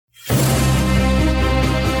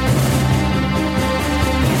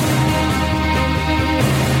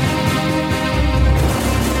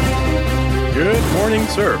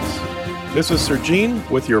serves. This is Sir Gene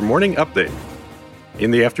with your morning update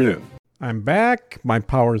in the afternoon. I'm back. My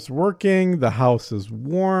power's working. The house is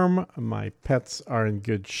warm. My pets are in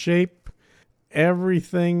good shape.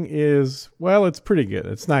 Everything is, well, it's pretty good.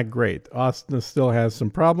 It's not great. Austin still has some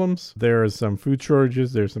problems. There are some food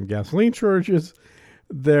shortages. There's some gasoline shortages.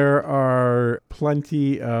 There are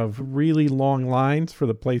plenty of really long lines for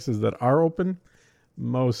the places that are open.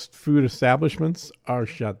 Most food establishments are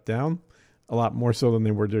shut down, a lot more so than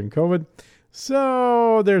they were during COVID.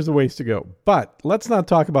 So there's a ways to go. But let's not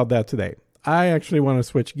talk about that today. I actually want to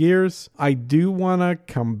switch gears. I do want to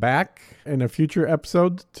come back in a future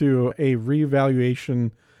episode to a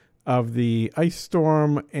reevaluation of the ice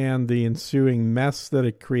storm and the ensuing mess that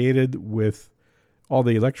it created with all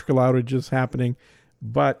the electrical outages happening.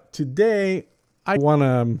 But today, I want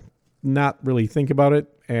to not really think about it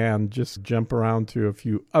and just jump around to a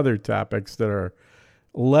few other topics that are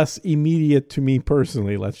less immediate to me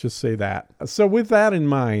personally, let's just say that. So with that in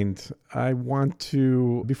mind, I want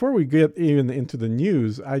to, before we get even into the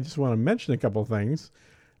news, I just want to mention a couple things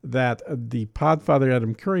that the Podfather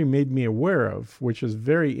Adam Curry made me aware of, which is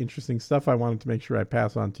very interesting stuff I wanted to make sure I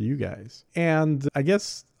pass on to you guys. And I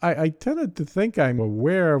guess I tended to think I'm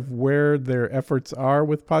aware of where their efforts are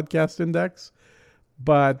with Podcast Index,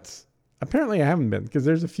 but apparently I haven't been, because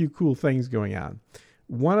there's a few cool things going on.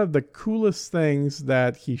 One of the coolest things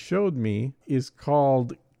that he showed me is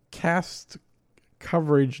called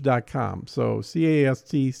castcoverage.com. So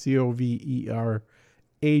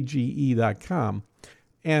castcoverage.com.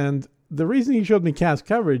 And the reason he showed me Cast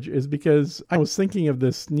Coverage is because I was thinking of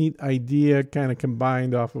this neat idea kind of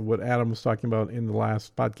combined off of what Adam was talking about in the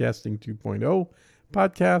last Podcasting 2.0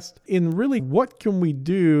 podcast, in really what can we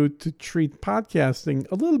do to treat podcasting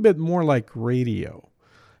a little bit more like radio.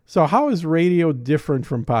 So how is radio different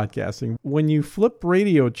from podcasting? When you flip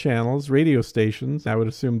radio channels, radio stations, I would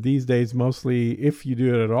assume these days mostly, if you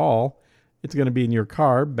do it at all, it's going to be in your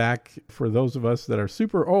car. Back for those of us that are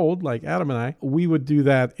super old, like Adam and I, we would do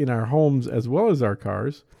that in our homes as well as our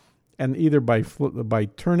cars, and either by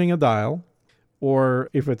turning a dial, or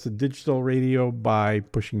if it's a digital radio, by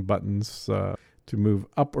pushing buttons to move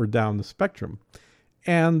up or down the spectrum.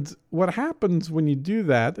 And what happens when you do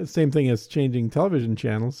that, the same thing as changing television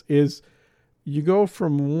channels, is you go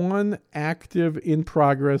from one active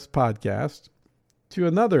in-progress podcast to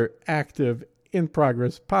another active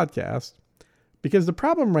in-progress podcast. Because the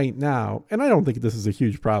problem right now, and I don't think this is a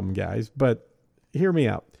huge problem, guys, but hear me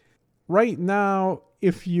out. Right now,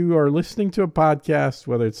 if you are listening to a podcast,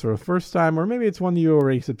 whether it's for the first time or maybe it's one you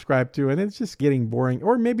already subscribe to and it's just getting boring,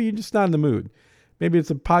 or maybe you're just not in the mood. Maybe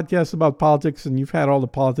it's a podcast about politics and you've had all the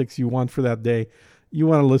politics you want for that day. You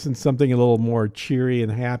want to listen to something a little more cheery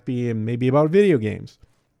and happy and maybe about video games.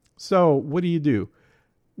 So what do?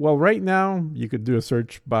 Well, right now you could do a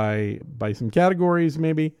search by some categories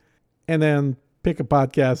maybe, and then pick a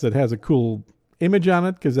podcast that has a cool image on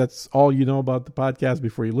it, because that's all you know about the podcast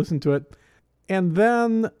before you listen to it. And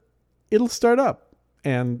then it'll start up.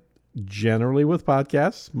 And generally with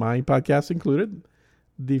podcasts, my podcast included,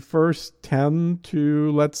 the first 10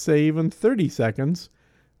 to, let's say, even 30 seconds,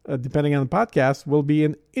 depending on the podcast, will be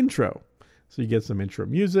an intro. So you get some intro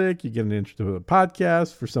music, you get an intro to the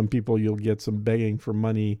podcast. For some people, you'll get some begging for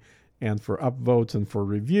money and for upvotes and for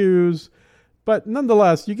reviews. But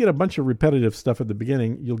nonetheless, you get a bunch of repetitive stuff at the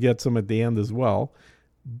beginning. You'll get some at the end as well.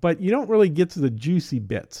 But you don't really get to the juicy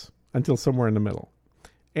bits until somewhere in the middle.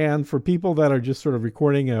 And for people that are just sort of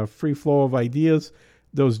recording a free flow of ideas,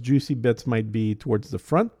 those juicy bits might be towards the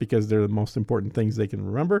front because they're the most important things they can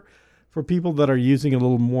remember. For people that are using a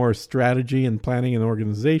little more strategy and planning and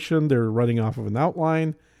organization, they're running off of an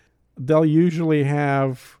outline. They'll usually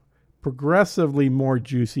have progressively more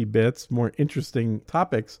juicy bits, more interesting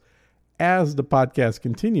topics as the podcast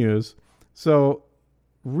continues. So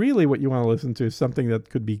really what you want to listen to is something that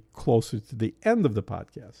could be closer to the end of the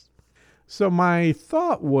podcast. So my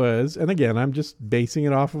thought was, and again, I'm just basing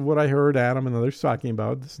it off of what I heard Adam and others talking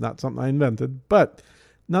about. It's not something I invented, but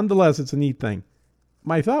nonetheless, it's a neat thing.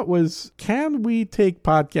 My thought was, can we take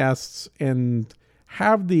podcasts and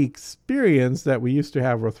have the experience that we used to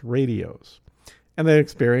have with radios? And the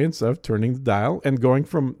experience of turning the dial and going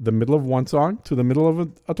from the middle of one song to the middle of a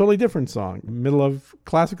totally different song, middle of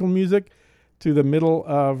classical music to the middle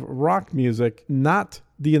of rock music, not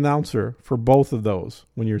the announcer for both of those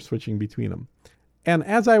when you're switching between them. And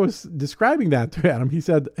as I was describing that to Adam, he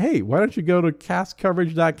said, hey, why don't you go to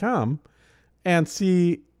castcoverage.com and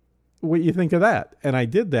see what you think of that? And I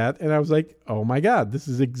did that, and I was like, oh my God, this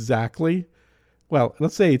is exactly, well,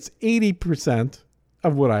 let's say it's 80%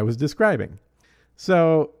 of what I was describing.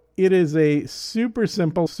 So it is a super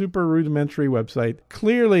simple, super rudimentary website.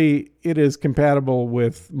 Clearly, it is compatible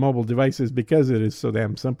with mobile devices because it is so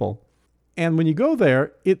damn simple. And when you go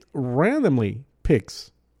there, it randomly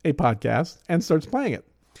picks a podcast and starts playing it.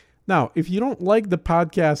 Now, if you don't like the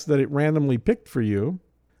podcast that it randomly picked for you,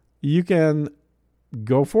 you can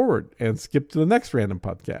go forward and skip to the next random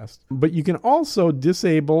podcast. But you can also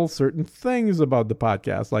disable certain things about the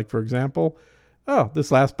podcast. Like, for example,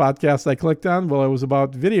 this last podcast I clicked on, well, it was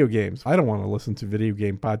about video games. I don't want to listen to video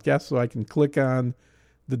game podcasts, so I can click on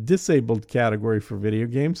the disabled category for video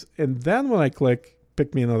games. And then when I click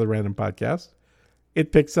pick me another random podcast,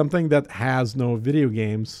 it picks something that has no video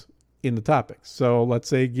games in the topic. So let's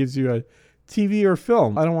say it gives you a TV or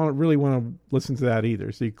film. I don't really want to listen to that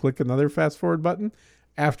either. So you click another fast forward button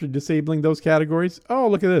after disabling those categories. Oh,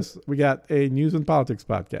 look at this. We got a news and politics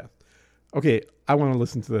podcast. Okay, I want to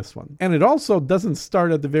listen to this one. And it also doesn't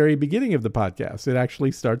start at the very beginning of the podcast. It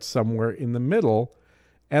actually starts somewhere in the middle.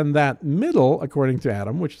 And that middle, according to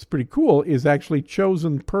Adam, which is pretty cool, is actually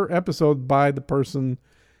chosen per episode by the person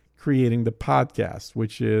creating the podcast,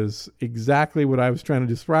 which is exactly what I was trying to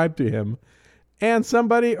describe to him. And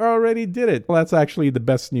somebody already did it. Well, that's actually the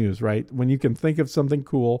best news, right? When you can think of something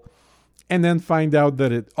cool and then find out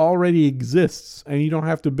that it already exists and you don't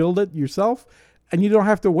have to build it yourself and you don't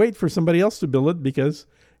have to wait for somebody else to build it because,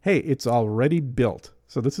 hey, it's already built.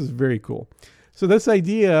 So this is very cool. So this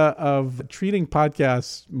idea of treating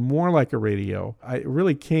podcasts more like a radio, it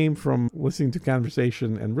really came from listening to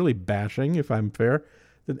conversation and really bashing, if I'm fair,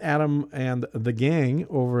 that Adam and the gang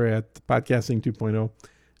over at Podcasting 2.0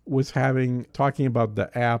 was talking about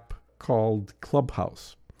the app called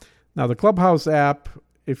Clubhouse. Now, the Clubhouse app,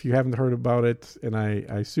 if you haven't heard about it, and I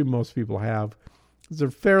assume most people have, it's a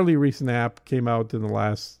fairly recent app, came out in the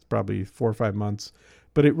last probably 4 or 5 months,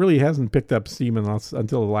 but it really hasn't picked up steam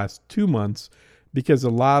until the last 2 months because a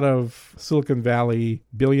lot of Silicon Valley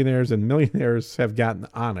billionaires and millionaires have gotten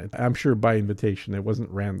on it. I'm sure by invitation. It wasn't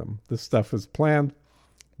random. This stuff is planned.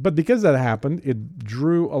 But because that happened, it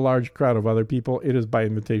drew a large crowd of other people. It is by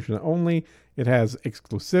invitation only. It has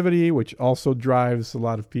exclusivity, which also drives a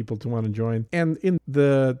lot of people to want to join. And in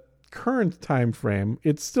the current time frame,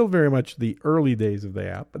 it's still very much the early days of the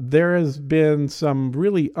app. There has been some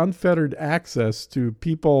really unfettered access to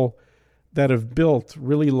people that have built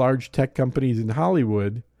really large tech companies in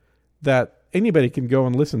Hollywood that anybody can go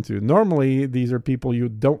and listen to. Normally, these are people you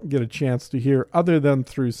don't get a chance to hear other than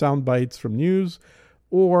through sound bites from news,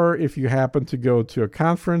 or if you happen to go to a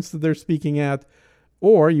conference that they're speaking at,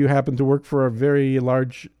 or you happen to work for a very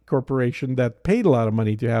large corporation that paid a lot of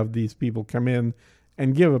money to have these people come in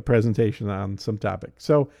and give a presentation on some topic.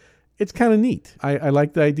 So it's kind of neat. I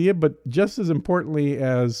like the idea, but just as importantly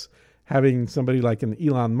as having somebody like an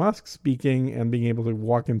Elon Musk speaking and being able to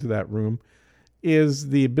walk into that room is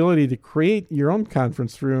the ability to create your own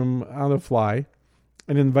conference room on the fly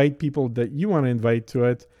and invite people that you want to invite to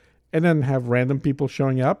it, and then have random people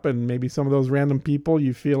showing up, and maybe some of those random people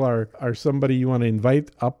you feel are somebody you want to invite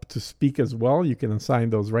up to speak as well. You can assign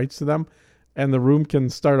those rights to them, and the room can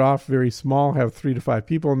start off very small, have 3 to 5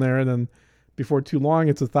 people in there, and then before too long,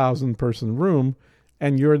 it's a 1,000-person room,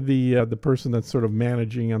 and you're the person that's sort of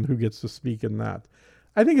managing on who gets to speak in that.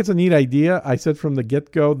 I think it's a neat idea. I said from the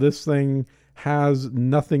get-go, this thing has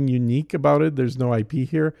nothing unique about it. There's no IP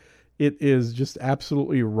here. It is just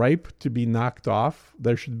absolutely ripe to be knocked off.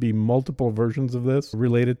 There should be multiple versions of this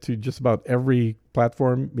related to just about every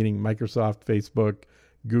platform, meaning Microsoft, Facebook,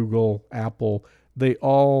 Google, Apple. They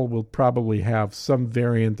all will probably have some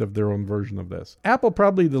variant of their own version of this. Apple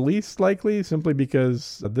probably the least likely, simply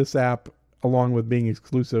because this app, along with being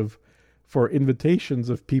exclusive for invitations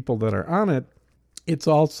of people that are on it, it's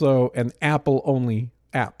also an Apple-only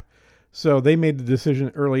app. So they made the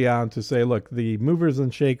decision early on to say, look, the movers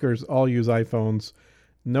and shakers all use iPhones.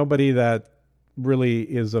 Nobody that really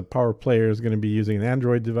is a power player is going to be using an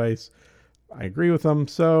Android device. I agree with them.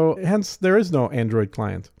 So hence, there is no Android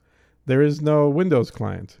client. There is no Windows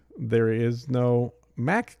client. There is no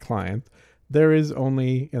Mac client. There is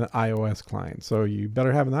only an iOS client. So you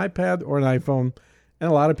better have an iPad or an iPhone. And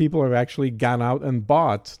a lot of people have actually gone out and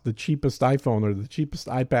bought the cheapest iPhone or the cheapest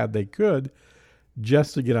iPad they could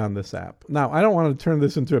just to get on this app. Now, I don't want to turn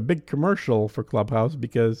this into a big commercial for Clubhouse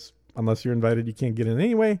because unless you're invited, you can't get in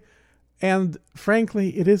anyway. And frankly,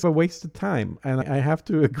 it is a waste of time. And I have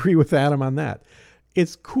to agree with Adam on that.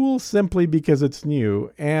 It's cool simply because it's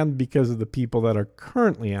new and because of the people that are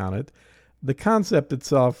currently on it. The concept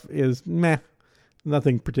itself is meh.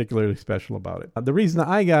 Nothing particularly special about it. The reason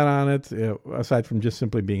I got on it, aside from just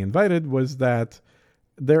simply being invited, was that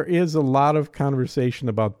there is a lot of conversation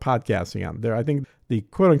about podcasting on there. I think the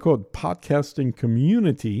quote-unquote podcasting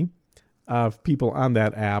community of people on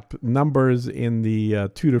that app numbers in the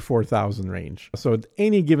 2,000 to 4,000 range. So at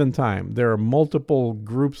any given time, there are multiple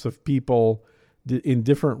groups of people in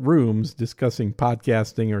different rooms discussing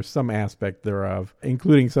podcasting or some aspect thereof,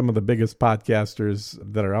 including some of the biggest podcasters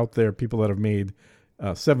that are out there. People that have made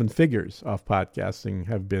 7 figures off podcasting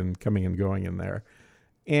have been coming and going in there.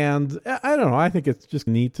 And I don't know, I think it's just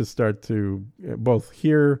neat to start to both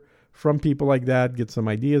hear from people like that, get some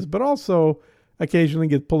ideas, but also occasionally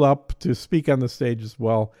get pulled up to speak on the stage as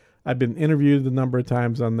well. I've been interviewed a number of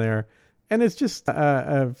times on there, and it's just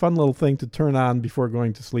a fun little thing to turn on before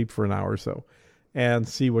going to sleep for an hour or so and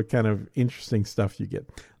see what kind of interesting stuff you get.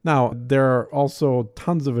 Now, there are also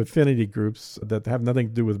tons of affinity groups that have nothing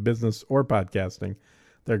to do with business or podcasting.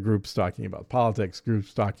 There are groups talking about politics,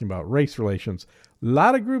 groups talking about race relations, a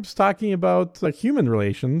lot of groups talking about human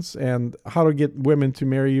relations and how to get women to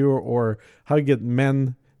marry you or how to get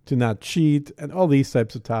men to not cheat and all these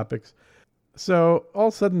types of topics. So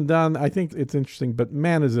all said and done, I think it's interesting, but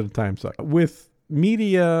man, is it a time suck. With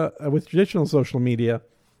media, with traditional social media,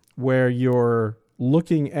 where you're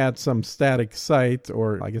looking at some static site,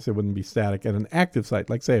 or I guess it wouldn't be static, at an active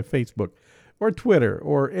site, like say a Facebook or Twitter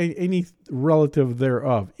or any relative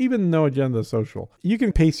thereof, even No Agenda Social, you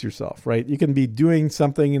can pace yourself, right? You can be doing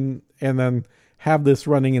something and then have this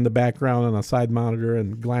running in the background on a side monitor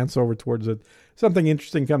and glance over towards it. Something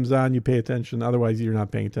interesting comes on, you pay attention. Otherwise, you're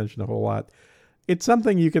not paying attention a whole lot. It's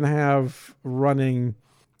something you can have running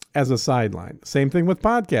as a sideline. Same thing with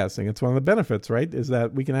podcasting. It's one of the benefits, right? Is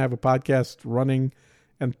that we can have a podcast running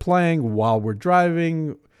and playing while we're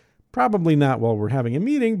driving. Probably not while we're having a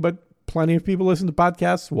meeting, but plenty of people listen to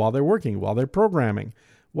podcasts while they're working, while they're programming,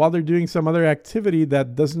 while they're doing some other activity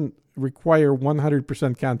that doesn't require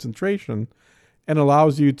 100% concentration and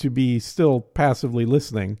allows you to be still passively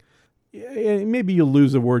listening. Maybe you'll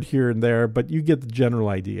lose a word here and there, but you get the general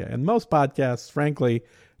idea. And most podcasts, frankly,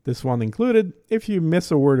 this one included, if you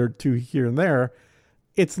miss a word or two here and there,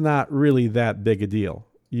 it's not really that big a deal.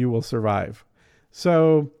 You will survive.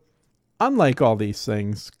 So, unlike all these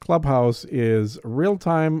things, Clubhouse is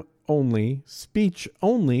real-time only, speech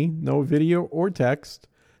only, no video or text.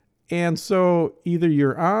 And so either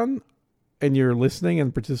you're on and you're listening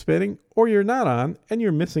and participating, or you're not on and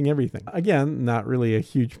you're missing everything. Again, not really a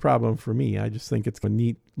huge problem for me. I just think it's a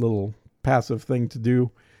neat little passive thing to do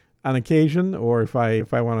on occasion, or if I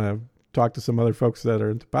want to talk to some other folks that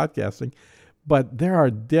are into podcasting. But there are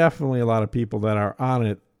definitely a lot of people that are on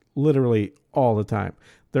it literally all the time.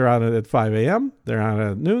 They're on it at 5 a.m., they're on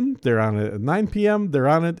it at noon, they're on it at 9 p.m., they're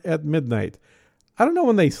on it at midnight. I don't know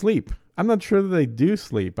when they sleep. I'm not sure that they do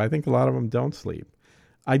sleep. I think a lot of them don't sleep.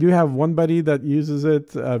 I do have one buddy that uses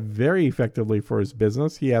it very effectively for his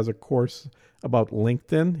business. He has a course about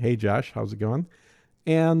LinkedIn. Hey, Josh, how's it going?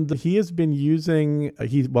 And he has been using,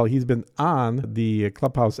 he's been on the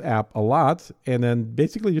Clubhouse app a lot, and then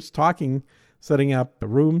basically just talking, setting up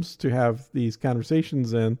rooms to have these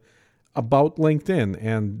conversations in about LinkedIn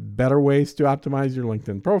and better ways to optimize your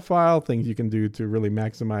LinkedIn profile, things you can do to really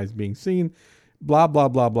maximize being seen, blah, blah,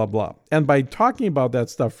 blah, blah, blah. And by talking about that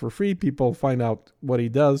stuff for free, people find out what he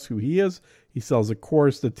does, who he is. He sells a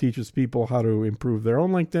course that teaches people how to improve their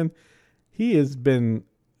own LinkedIn. He has been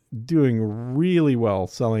doing really well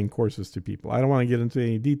selling courses to people. I don't want to get into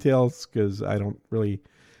any details because I don't really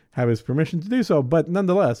have his permission to do so, but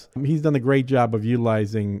nonetheless, he's done a great job of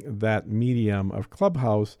utilizing that medium of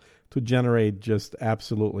Clubhouse to generate just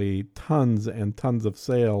absolutely tons and tons of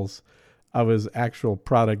sales of his actual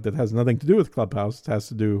product that has nothing to do with Clubhouse. It has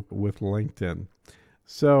to do with LinkedIn.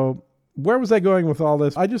 So where was I going with all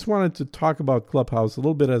this? I just wanted to talk about Clubhouse a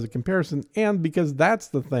little bit as a comparison, and because that's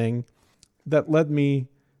the thing that led me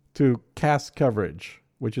to Cast Coverage,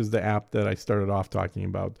 which is the app that I started off talking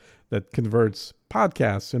about that converts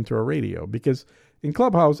podcasts into a radio. Because in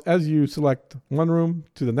Clubhouse, as you select one room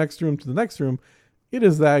to the next room to the next room, it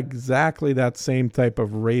is exactly that same type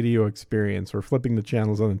of radio experience or flipping the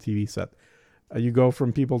channels on a TV set. You go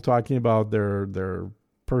from people talking about their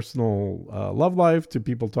personal love life to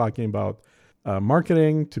people talking about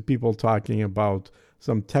marketing to people talking about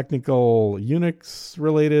some technical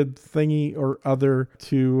Unix-related thingy or other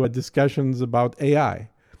to discussions about AI.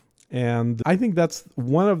 And I think that's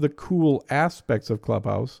one of the cool aspects of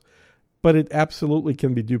Clubhouse, but it absolutely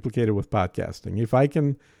can be duplicated with podcasting. If I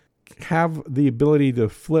can have the ability to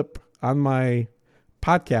flip on my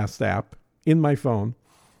podcast app in my phone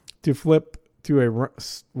to flip to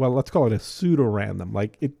let's call it a pseudo-random.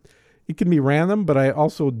 Like it it can be random, but I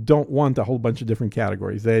also don't want a whole bunch of different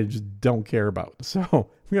categories that I just don't care about. So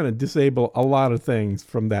I'm going to disable a lot of things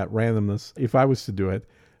from that randomness if I was to do it.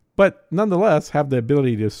 But nonetheless, have the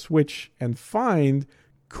ability to switch and find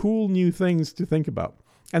cool new things to think about.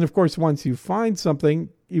 And of course, once you find something,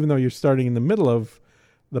 even though you're starting in the middle of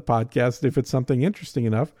the podcast, if it's something interesting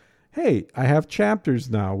enough, hey, I have chapters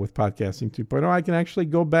now with Podcasting 2.0. I can actually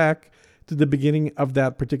go back to the beginning of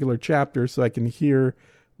that particular chapter so I can hear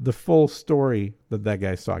the full story that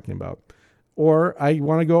guy's talking about. Or I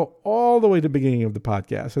want to go all the way to the beginning of the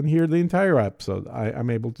podcast and hear the entire episode. I'm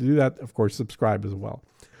able to do that. Of course, subscribe as well.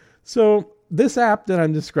 So this app that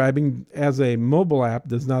I'm describing as a mobile app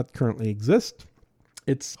does not currently exist.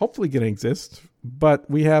 It's hopefully going to exist, but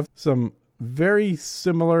we have some very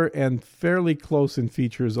similar and fairly close in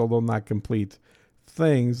features, although not complete,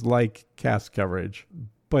 things like cast coverage.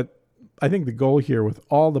 But I think the goal here with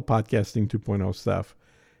all the Podcasting 2.0 stuff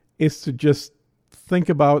is to just think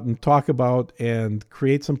about and talk about and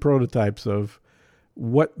create some prototypes of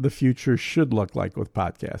what the future should look like with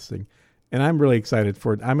podcasting. And I'm really excited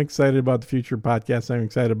for it. I'm excited about the future of podcasts. I'm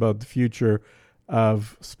excited about the future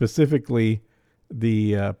of specifically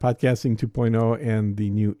the Podcasting 2.0 and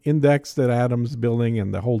the new index that Adam's building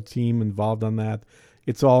and the whole team involved on that.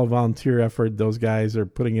 It's all a volunteer effort. Those guys are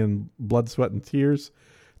putting in blood, sweat, and tears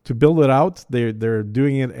to build it out. They're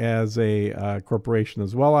doing it as a corporation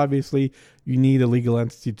as well, obviously. You need a legal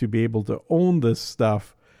entity to be able to own this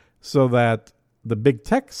stuff so that the big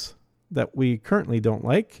techs that we currently don't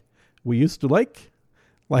like, we used to like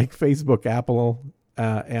Facebook, Apple,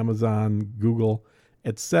 Amazon, Google,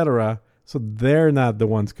 etc., so they're not the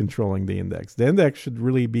ones controlling the index. The index should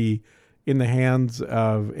really be in the hands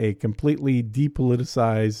of a completely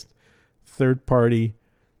depoliticized third party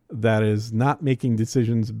that is not making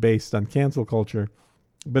decisions based on cancel culture,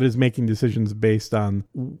 but is making decisions based on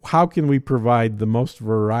how can we provide the most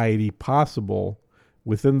variety possible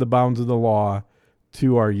within the bounds of the law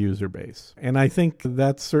to our user base. And I think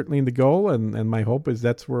that's certainly the goal, and my hope is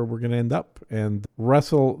that's where we're going to end up and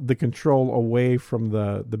wrestle the control away from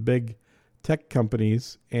the big tech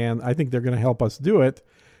companies. And I think they're going to help us do it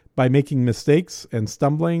by making mistakes and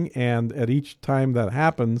stumbling. And at each time that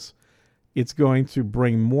happens, it's going to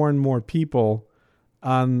bring more and more people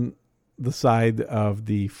on the side of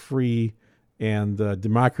the free and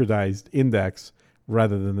democratized index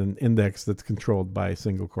rather than an index that's controlled by a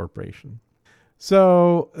single corporation.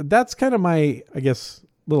 So that's kind of my, I guess,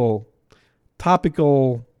 little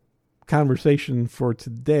topical conversation for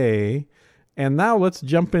today. And now let's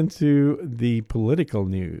jump into the political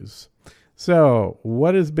news. So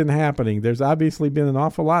what has been happening? There's obviously been an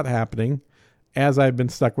awful lot happening as I've been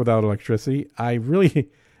stuck without electricity. I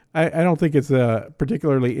don't think it's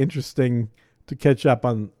particularly interesting to catch up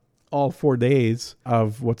on all 4 days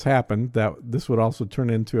of what's happened. That this would also turn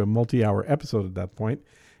into a multi-hour episode at that point.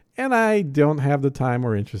 And I don't have the time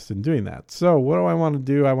or interest in doing that. So what do I want to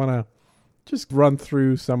do? I want to just run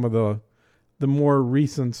through some of the more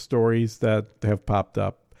recent stories that have popped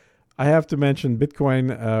up. I have to mention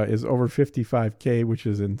Bitcoin is over 55K, which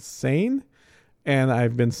is insane. And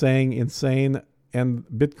I've been saying insane and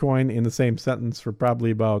Bitcoin in the same sentence for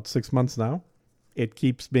probably about 6 months now. It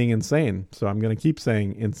keeps being insane, so I'm going to keep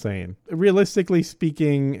saying insane. Realistically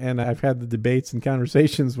speaking, and I've had the debates and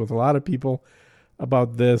conversations with a lot of people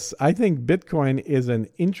about this, I think Bitcoin is an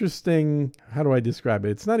interesting, how do I describe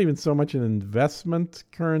it? It's not even so much an investment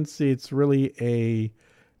currency. It's really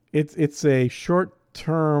it's a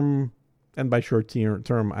short-term, and by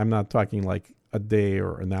short-term, I'm not talking like a day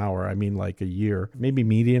or an hour. I mean like a year, maybe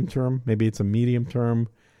medium-term. Maybe it's a medium-term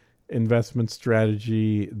investment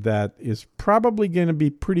strategy that is probably going to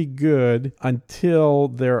be pretty good until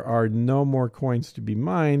there are no more coins to be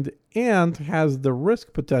mined and has the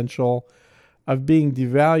risk potential of being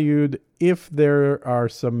devalued if there are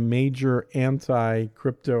some major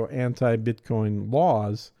anti-crypto, anti-Bitcoin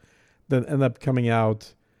laws that end up coming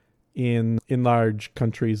out in large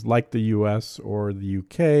countries like the US or the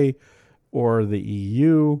UK or the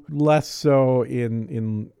EU, less so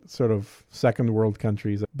in sort of second world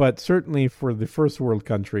countries. But certainly for the first world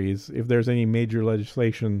countries, if there's any major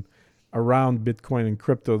legislation around Bitcoin and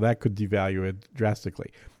crypto, that could devalue it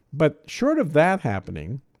drastically. But short of that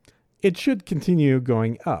happening, it should continue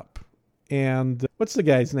going up. And what's the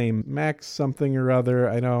guy's name? Max something or other.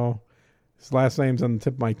 I know his last name's on the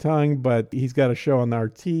tip of my tongue, but he's got a show on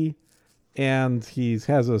RT, and he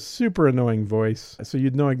has a super annoying voice. So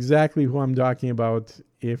you'd know exactly who I'm talking about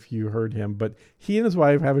if you heard him. But he and his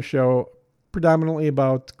wife have a show predominantly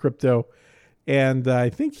about crypto. And I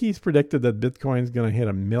think he's predicted that Bitcoin's going to hit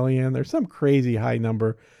 1 million. There's some crazy high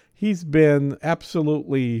number. He's been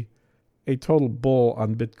absolutely a total bull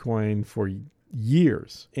on Bitcoin for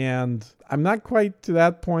years. And I'm not quite to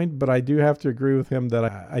that point, but I do have to agree with him that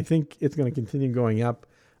I think it's going to continue going up.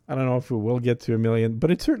 I don't know if it will get to 1 million,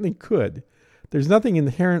 but it certainly could. There's nothing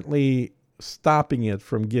inherently stopping it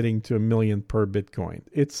from getting to 1 million per Bitcoin.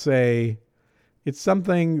 It's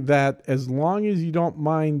something that, as long as you don't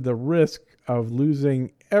mind the risk of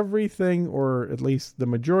losing everything, or at least the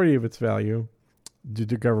majority of its value due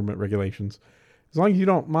to government regulations, as long as you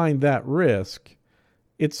don't mind that risk,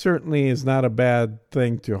 it certainly is not a bad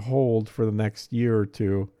thing to hold for the next year or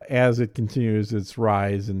two as it continues its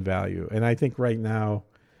rise in value. And I think right now,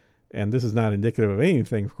 and this is not indicative of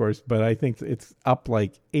anything, of course, but I think it's up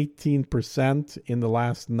like 18% in the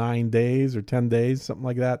last 9 days or 10 days, something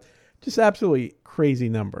like that. Just absolutely crazy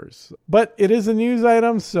numbers. But it is a news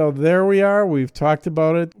item, so there we are. We've talked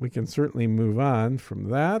about it. We can certainly move on from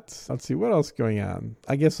that. Let's see, what else is going on?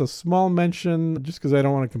 I guess a small mention, just because I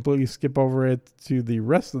don't want to completely skip over it, to the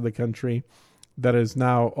rest of the country that is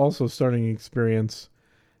now also starting to experience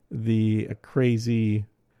the crazy,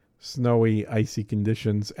 snowy, icy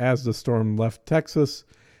conditions as the storm left Texas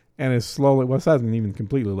and is slowly, well, it hasn't even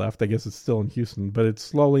completely left. I guess it's still in Houston, but it's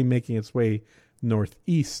slowly making its way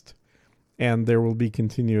northeast. And there will be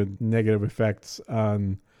continued negative effects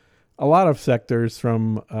on a lot of sectors,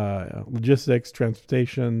 from logistics,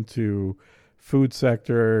 transportation, to food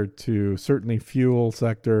sector, to certainly fuel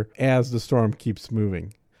sector, as the storm keeps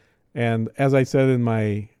moving. And as I said in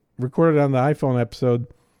my recorded on the iPhone episode,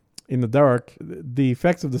 In the Dark, the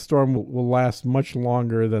effects of the storm will last much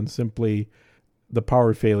longer than simply the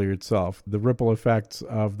power failure itself. The ripple effects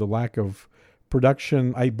of the lack of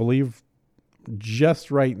production, I believe, just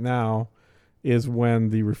right now, is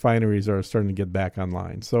when the refineries are starting to get back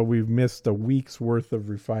online. So we've missed a week's worth of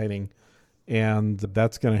refining, and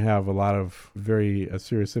that's going to have a lot of very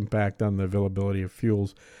serious impact on the availability of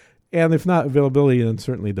fuels. And if not availability, then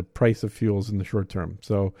certainly the price of fuels in the short term.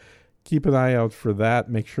 So keep an eye out for that.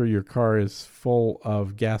 Make sure your car is full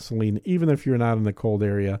of gasoline, even if you're not in the cold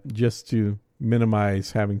area, just to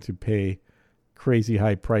minimize having to pay crazy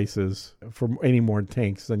high prices for any more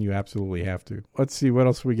tanks than you absolutely have to. Let's see what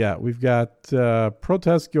else we got. We've got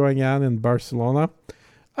protests going on in Barcelona.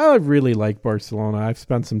 I really like Barcelona. I've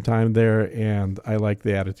spent some time there, and I like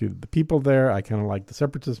the attitude of the people there. I kind of like the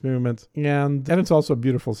separatist movement, and it's also a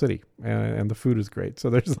beautiful city, and the food is great. So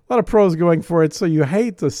there's a lot of pros going for it. So you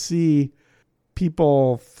hate to see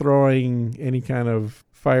people throwing any kind of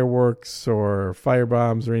fireworks or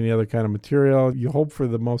firebombs or any other kind of material. You hope for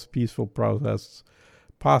the most peaceful protests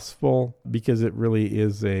possible, because it really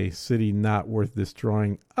is a city not worth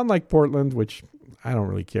destroying, unlike Portland, which I don't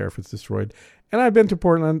really care if it's destroyed. And I've been to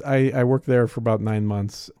Portland. I worked there for about 9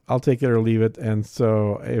 months. I'll take it or leave it. And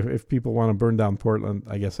so if people want to burn down Portland,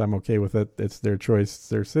 I guess I'm okay with it. It's their choice. It's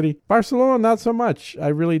their city. Barcelona, not so much. I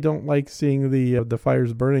really don't like seeing the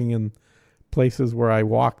fires burning in places where I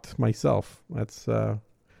walked myself. That's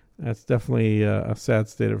definitely a sad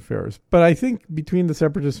state of affairs. But I think between the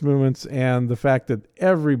separatist movements and the fact that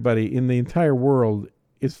everybody in the entire world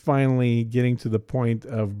is finally getting to the point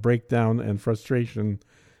of breakdown and frustration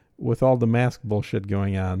with all the mask bullshit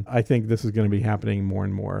going on, I think this is going to be happening more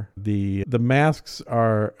and more. The masks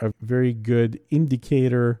are a very good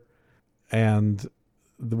indicator, and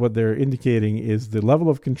what they're indicating is the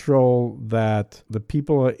level of control that the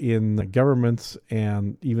people in the governments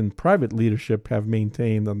and even private leadership have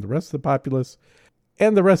maintained on the rest of the populace.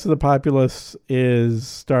 And the rest of the populace is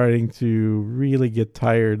starting to really get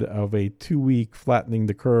tired of a 2-week flattening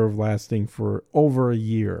the curve lasting for over a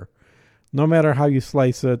year. No matter how you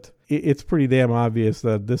slice it, it's pretty damn obvious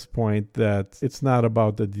that at this point that it's not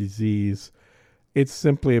about the disease. It's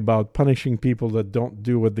simply about punishing people that don't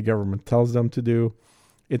do what the government tells them to do.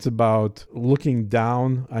 It's about looking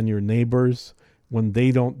down on your neighbors when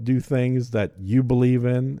they don't do things that you believe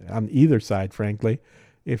in, on either side, frankly.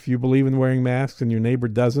 If you believe in wearing masks and your neighbor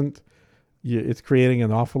doesn't, it's creating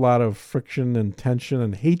an awful lot of friction and tension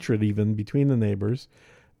and hatred even between the neighbors.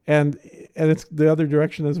 And it's the other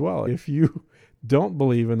direction as well. If you don't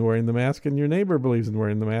believe in wearing the mask and your neighbor believes in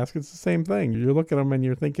wearing the mask, it's the same thing. You look at them and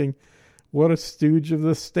you're thinking, what a stooge of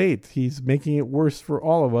the state. He's making it worse for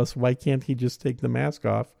all of us. Why can't he just take the mask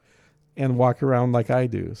off and walk around like I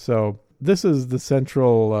do? So this is the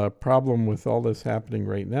central problem with all this happening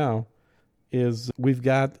right now, is we've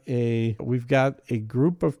got a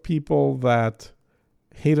group of people that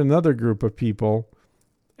hate another group of people,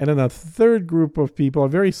 and then a third group of people, a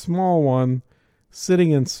very small one,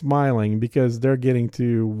 sitting and smiling because they're getting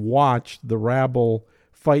to watch the rabble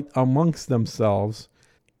fight amongst themselves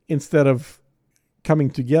instead of coming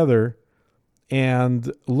together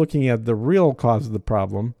and looking at the real cause of the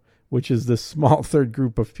problem, which is this small third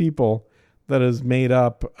group of people that is made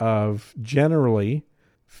up of generally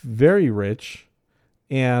very rich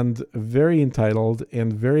and very entitled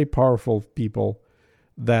and very powerful people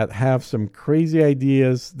that have some crazy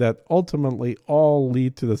ideas that ultimately all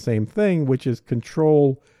lead to the same thing, which is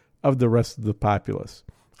control of the rest of the populace.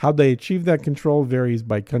 How they achieve that control varies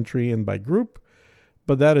by country and by group,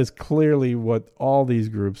 but that is clearly what all these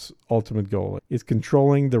groups' ultimate goal is,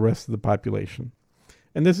 controlling the rest of the population.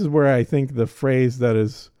 And this is where I think the phrase that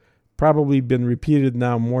has probably been repeated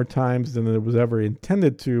now more times than it was ever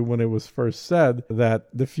intended to when it was first said, that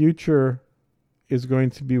the future is going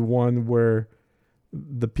to be one where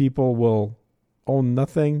the people will own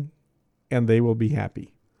nothing and they will be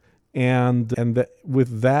happy. And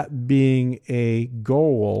with that being a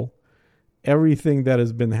goal, everything that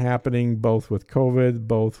has been happening both with COVID,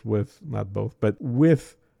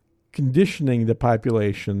 with conditioning the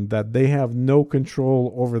population that they have no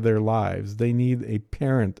control over their lives. They need a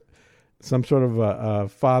parent, some sort of a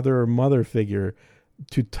father or mother figure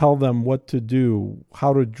to tell them what to do,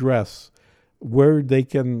 how to dress, where they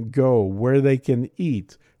can go, where they can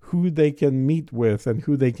eat, who they can meet with and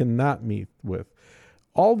who they cannot meet with.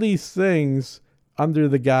 All these things under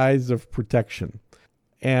the guise of protection.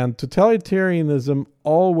 And totalitarianism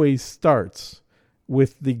always starts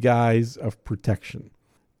with the guise of protection.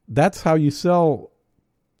 That's how you sell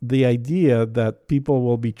the idea that people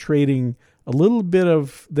will be trading a little bit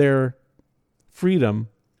of their freedom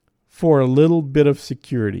for a little bit of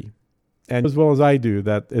security. And as well as I do,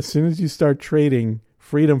 that as soon as you start trading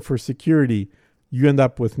freedom for security, you end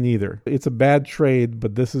up with neither. It's a bad trade,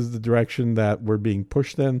 but this is the direction that we're being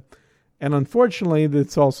pushed in. And unfortunately,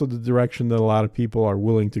 it's also the direction that a lot of people are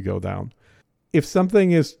willing to go down. If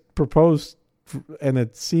something is proposed and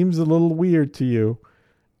it seems a little weird to you,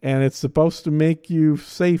 and it's supposed to make you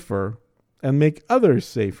safer and make others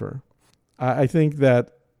safer, I think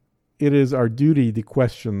that it is our duty to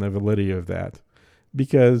question the validity of that.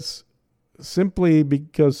 Because simply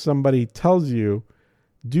because somebody tells you,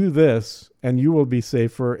 do this and you will be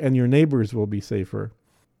safer and your neighbors will be safer,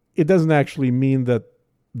 it doesn't actually mean that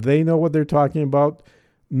they know what they're talking about,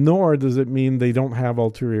 nor does it mean they don't have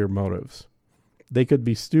ulterior motives. They could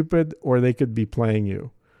be stupid or they could be playing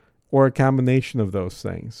you, or a combination of those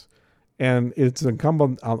things. And it's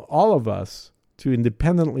incumbent on all of us to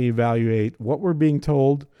independently evaluate what we're being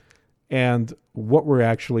told and what we're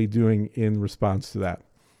actually doing in response to that.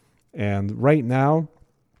 And right now,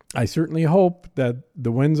 I certainly hope that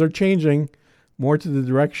the winds are changing more to the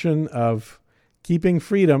direction of keeping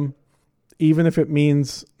freedom, even if it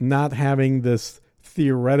means not having this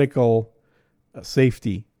theoretical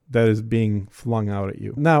safety that is being flung out at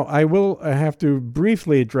you. Now, I have to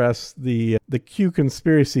briefly address the Q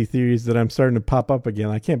conspiracy theories that I'm starting to pop up again.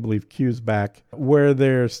 I can't believe Q's back, where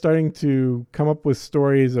they're starting to come up with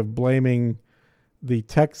stories of blaming the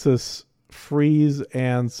Texas freeze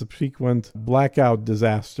and subsequent blackout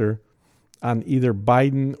disaster on either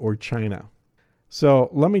Biden or China. So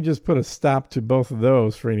let me just put a stop to both of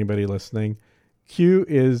those for anybody listening. Q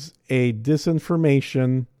is a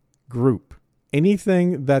disinformation group.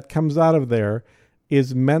 Anything that comes out of there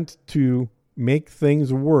is meant to make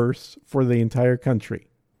things worse for the entire country.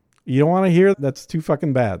 You don't want to hear that's too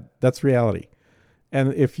fucking bad. That's reality.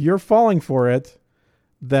 And if you're falling for it,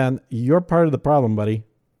 then you're part of the problem, buddy.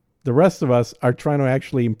 The rest of us are trying to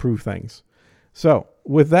actually improve things. So,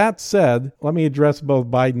 with that said, let me address both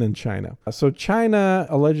Biden and China. So, China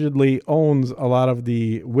allegedly owns a lot of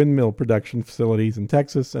the windmill production facilities in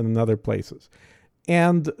Texas and in other places.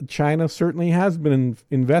 And China certainly has been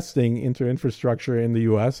investing into infrastructure in the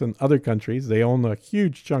U.S. and other countries. They own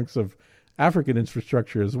huge chunks of African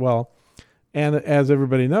infrastructure as well. And as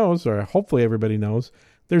everybody knows, or hopefully everybody knows,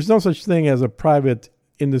 there's no such thing as a private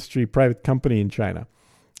industry, private company in China.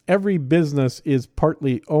 Every business is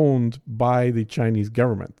partly owned by the Chinese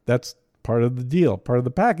government. That's part of the deal, part of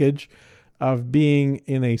the package of being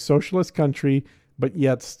in a socialist country, but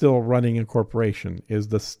yet still running a corporation, is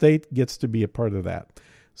the state gets to be a part of that.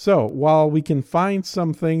 So while we can find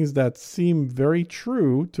some things that seem very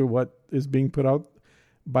true to what is being put out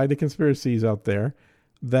by the conspiracies out there,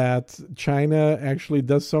 that China actually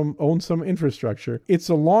does own some infrastructure, it's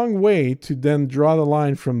a long way to then draw the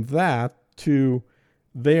line from that to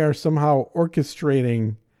they are somehow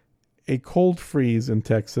orchestrating a cold freeze in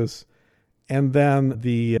Texas, and then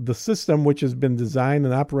the system, which has been designed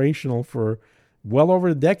and operational for well over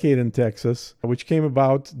a decade in Texas, which came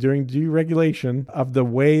about during deregulation of the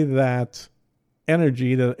way that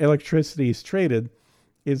energy, the electricity is traded,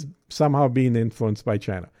 is somehow being influenced by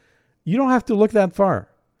China. You don't have to look that far.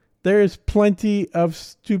 There is plenty of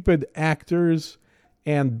stupid actors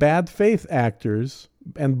and bad faith actors,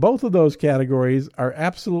 and both of those categories are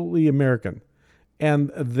absolutely American.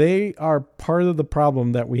 And they are part of the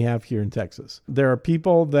problem that we have here in Texas. There are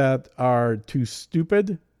people that are too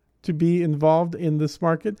stupid to be involved in this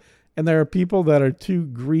market, and there are people that are too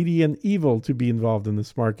greedy and evil to be involved in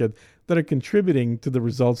this market that are contributing to the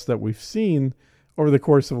results that we've seen over the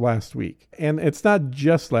course of last week. And it's not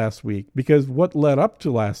just last week, because what led up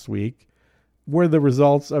to last week were the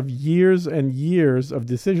results of years and years of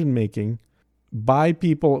decision-making by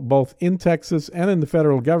people both in Texas and in the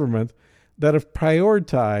federal government that have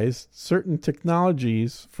prioritized certain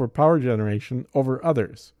technologies for power generation over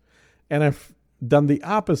others, and have done the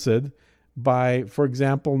opposite by, for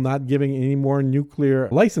example, not giving any more nuclear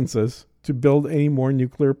licenses to build any more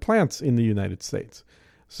nuclear plants in the United States.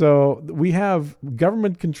 So we have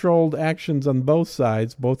government-controlled actions on both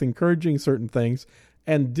sides, both encouraging certain things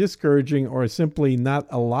and discouraging or simply not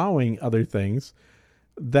allowing other things,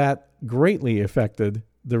 that greatly affected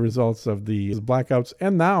the results of the blackouts.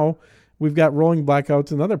 And now we've got rolling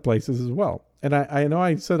blackouts in other places as well. And I know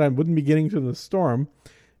I said I wouldn't be getting to the storm,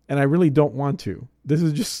 and I really don't want to. This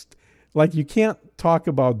is just like, you can't talk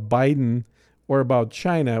about Biden or about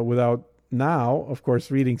China without now, of course,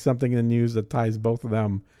 reading something in the news that ties both of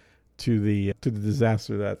them to the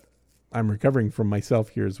disaster that I'm recovering from myself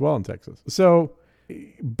here as well in Texas. So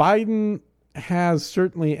Biden has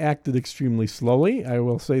certainly acted extremely slowly. I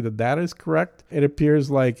will say that that is correct. It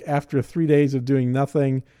appears like after 3 days of doing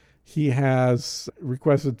nothing, he has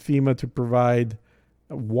requested FEMA to provide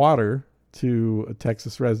water to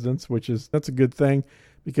Texas residents, that's a good thing,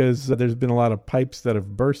 because there's been a lot of pipes that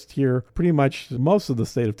have burst here. Pretty much most of the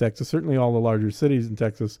state of Texas, certainly all the larger cities in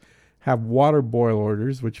Texas, have water boil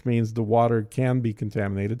orders, which means the water can be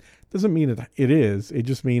contaminated. Doesn't mean it is. It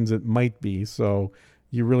just means it might be. So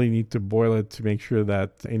you really need to boil it to make sure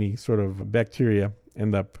that any sort of bacteria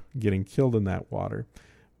end up getting killed in that water.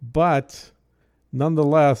 But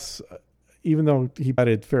nonetheless, even though he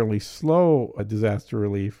provided fairly slow disaster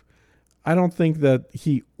relief, I don't think that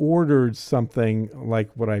he ordered something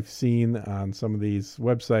like what I've seen on some of these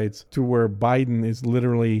websites, to where Biden is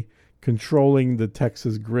literally controlling the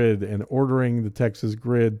Texas grid and ordering the Texas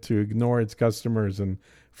grid to ignore its customers and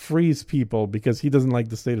freeze people because he doesn't like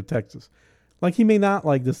the state of Texas. Like, he may not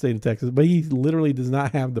like the state of Texas, but he literally does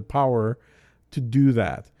not have the power to do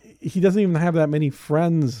that. He doesn't even have that many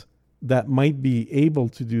friends that might be able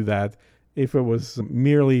to do that if it was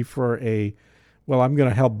merely for I'm going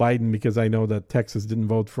to help Biden because I know that Texas didn't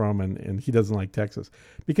vote for him and he doesn't like Texas.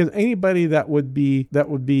 Because anybody that would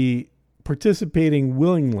be participating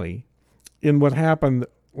willingly in what happened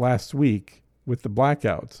last week with the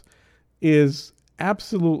blackouts is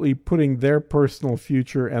absolutely putting their personal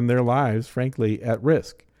future and their lives, frankly, at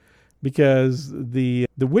risk. Because the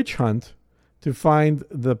witch hunt to find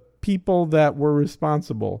the people that were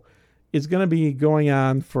responsible is going to be going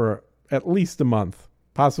on for at least a month,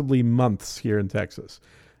 possibly months here in Texas.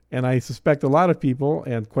 And I suspect a lot of people,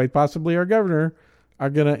 and quite possibly our governor, are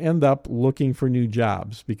going to end up looking for new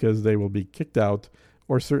jobs because they will be kicked out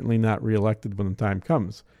or certainly not reelected when the time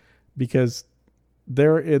comes. Because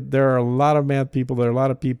there are a lot of mad people. There are a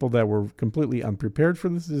lot of people that were completely unprepared for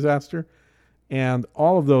this disaster. And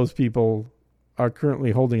all of those people are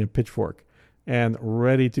currently holding a pitchfork and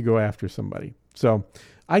ready to go after somebody. So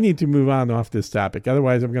I need to move on off this topic.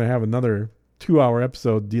 Otherwise, I'm going to have another 2-hour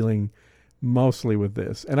episode dealing mostly with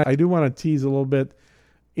this. And I do want to tease a little bit.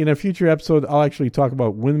 In a future episode, I'll actually talk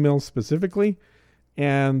about windmills specifically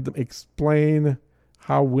and explain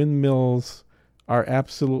how windmills are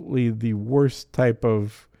absolutely the worst type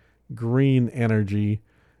of green energy.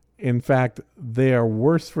 In fact, they are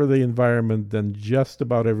worse for the environment than just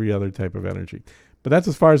about every other type of energy. But that's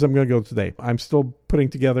as far as I'm going to go today. I'm still putting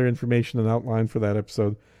together information and outline for that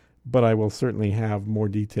episode, but I will certainly have more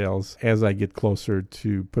details as I get closer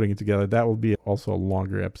to putting it together. That will be also a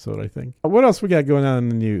longer episode, I think. What else we got going on in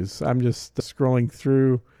the news? I'm just scrolling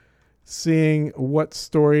through, seeing what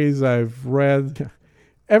stories I've read.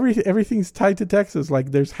 Everything's tied to Texas.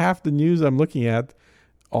 Like, there's half the news I'm looking at.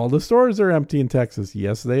 All the stores are empty in Texas.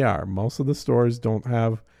 Yes, they are. Most of the stores don't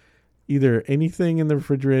have either anything in the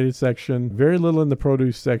refrigerated section, very little in the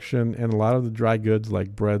produce section, and a lot of the dry goods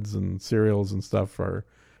like breads and cereals and stuff are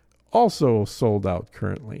also sold out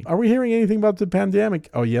currently. Are we hearing anything about the pandemic?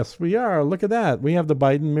 Oh, yes, we are. Look at that. We have the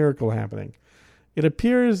Biden miracle happening. It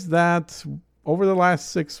appears that over the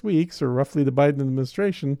last 6 weeks, or roughly the Biden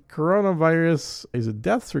administration, coronavirus, is it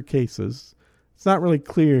deaths or cases? It's not really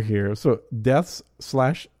clear here. So deaths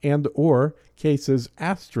 /and/or cases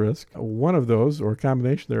asterisk, one of those or a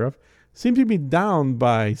combination thereof, seem to be down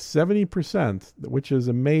by 70%, which is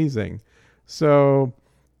amazing. So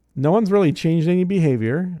no one's really changed any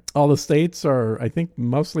behavior. All the states are, I think,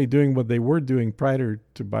 mostly doing what they were doing prior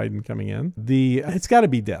to Biden coming in. It's got to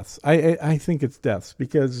be deaths. I think it's deaths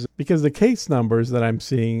because the case numbers that I'm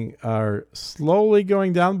seeing are slowly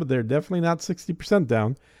going down, but they're definitely not 60%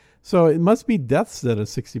 down. So it must be deaths that are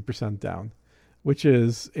 60% down, which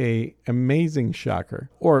is a amazing shocker.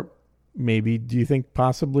 Or maybe do you think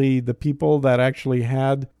possibly the people that actually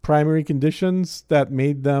had primary conditions that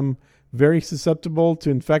made them very susceptible to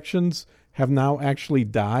infections have now actually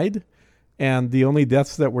died, and the only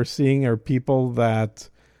deaths that we're seeing are people that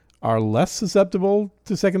are less susceptible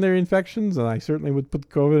to secondary infections, and I certainly would put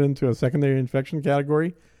COVID into a secondary infection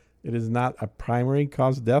category. It is not a primary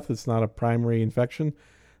cause of death. It's not a primary infection.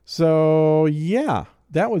 So yeah,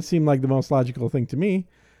 that would seem like the most logical thing to me,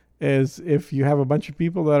 is if you have a bunch of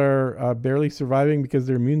people that are barely surviving because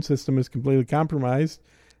their immune system is completely compromised,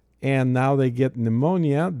 and now they get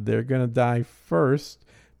pneumonia, they're going to die first.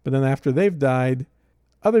 But then after they've died,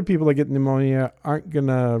 other people that get pneumonia aren't going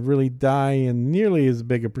to really die in nearly as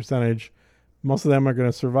big a percentage. Most of them are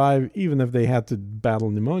going to survive even if they had to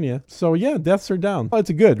battle pneumonia. So yeah, deaths are down. Well,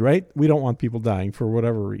 it's good, right? We don't want people dying for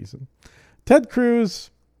whatever reason. Ted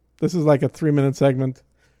Cruz, this is like a 3-minute segment.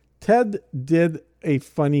 Ted did a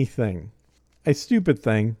funny thing. A stupid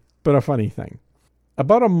thing, but a funny thing.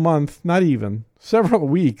 About a month, not even, several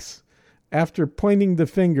weeks after pointing the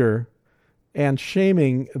finger and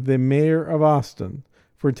shaming the mayor of Austin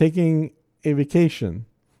for taking a vacation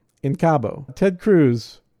in Cabo, Ted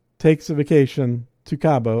Cruz takes a vacation to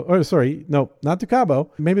Cabo. Or sorry, no, not to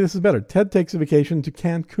Cabo. Maybe this is better. Ted takes a vacation to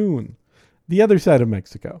Cancun, the other side of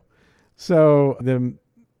Mexico. So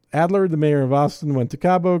Adler, the mayor of Austin, went to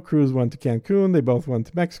Cabo. Cruz went to Cancun. They both went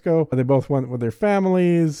to Mexico. They both went with their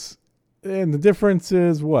families. And the difference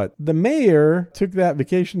is what? The mayor took that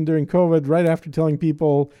vacation during COVID right after telling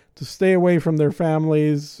people to stay away from their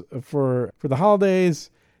families for the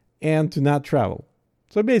holidays and to not travel.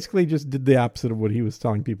 So basically just did the opposite of what he was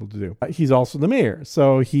telling people to do. He's also the mayor,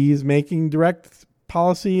 so he's making direct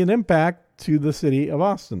policy and impact to the city of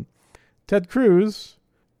Austin. Ted Cruz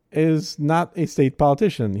is not a state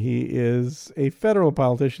politician. He is a federal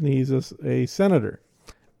politician. He's a senator.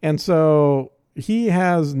 And so he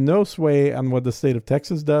has no sway on what the state of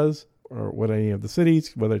Texas does or what any of the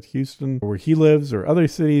cities, whether it's Houston or where he lives or other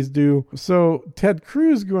cities do. So Ted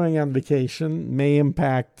Cruz going on vacation may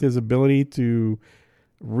impact his ability to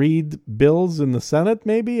read bills in the Senate,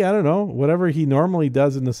 maybe. I don't know, whatever he normally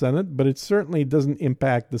does in the Senate, but it certainly doesn't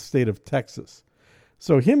impact the state of Texas.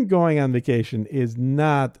 So him going on vacation is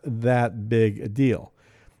not that big a deal.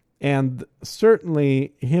 And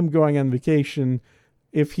certainly him going on vacation,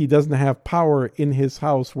 if he doesn't have power in his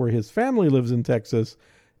house where his family lives in Texas,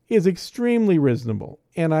 is extremely reasonable.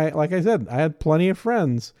 And like I said, I had plenty of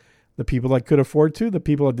friends, the people that could afford to, the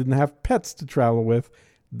people that didn't have pets to travel with,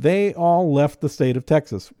 they all left the state of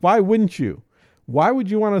Texas. Why wouldn't you? Why would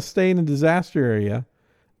you want to stay in a disaster area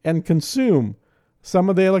and consume some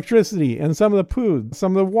of the electricity and some of the food,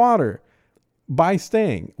 some of the water by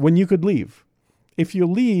staying when you could leave? If you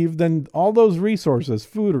leave, then all those resources,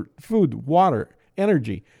 food, water,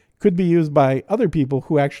 energy, could be used by other people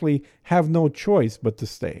who actually have no choice but to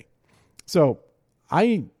stay. So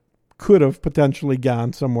I could have potentially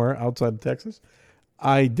gone somewhere outside of Texas.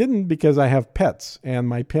 I didn't because I have pets, and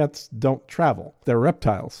my pets don't travel. They're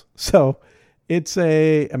reptiles. So it's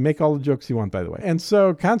make all the jokes you want, by the way. And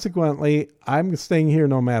so consequently, I'm staying here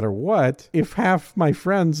no matter what. If half my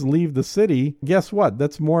friends leave the city, guess what?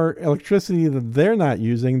 That's more electricity that they're not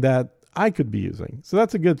using that I could be using. So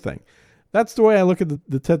that's a good thing. That's the way I look at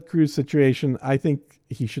the Ted Cruz situation. I think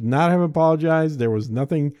he should not have apologized. There was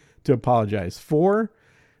nothing to apologize for.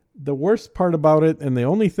 The worst part about it, and the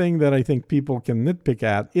only thing that I think people can nitpick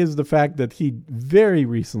at, is the fact that he very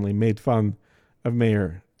recently made fun of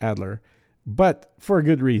Mayor Adler, but for a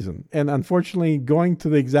good reason. And unfortunately, going to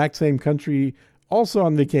the exact same country, also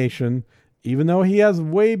on vacation, even though he has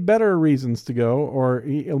way better reasons to go, or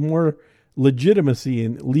more legitimacy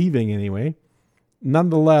in leaving anyway,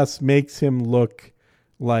 nonetheless makes him look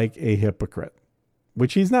like a hypocrite,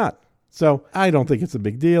 which he's not. So I don't think it's a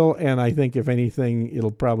big deal, and I think if anything,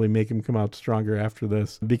 it'll probably make him come out stronger after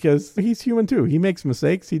this, because he's human too. He makes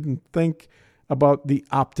mistakes. He didn't think about the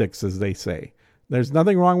optics, as they say. There's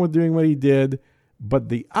nothing wrong with doing what he did, but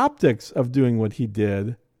the optics of doing what he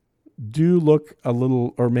did do look a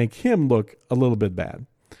little, or make him look a little bit bad.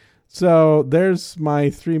 So there's my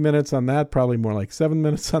 3 minutes on that, probably more like 7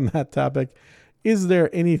 minutes on that topic. Is there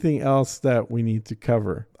anything else that we need to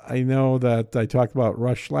cover? I know that I talked about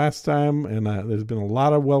Rush last time, and there's been a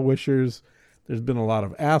lot of well-wishers There's been a lot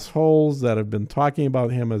of assholes that have been talking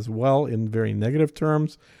about him as well in very negative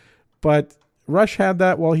terms. But Rush had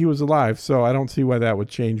that while he was alive, so I don't see why that would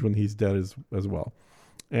change when he's dead as well.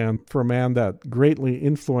 And for a man that greatly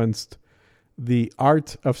influenced the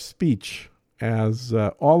art of speech, as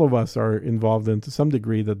all of us are involved in to some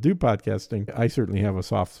degree that do podcasting, I certainly have a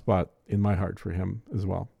soft spot in my heart for him as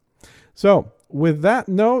well. So with that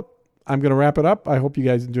note, I'm going to wrap it up. I hope you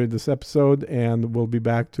guys enjoyed this episode, and we'll be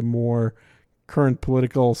back to more current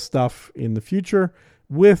political stuff in the future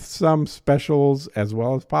with some specials as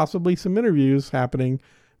well as possibly some interviews happening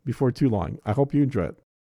before too long. I hope you enjoy it.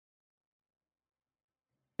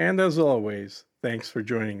 And as always, thanks for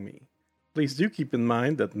joining me. Please do keep in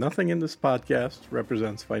mind that nothing in this podcast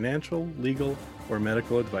represents financial, legal, or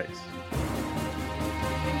medical advice.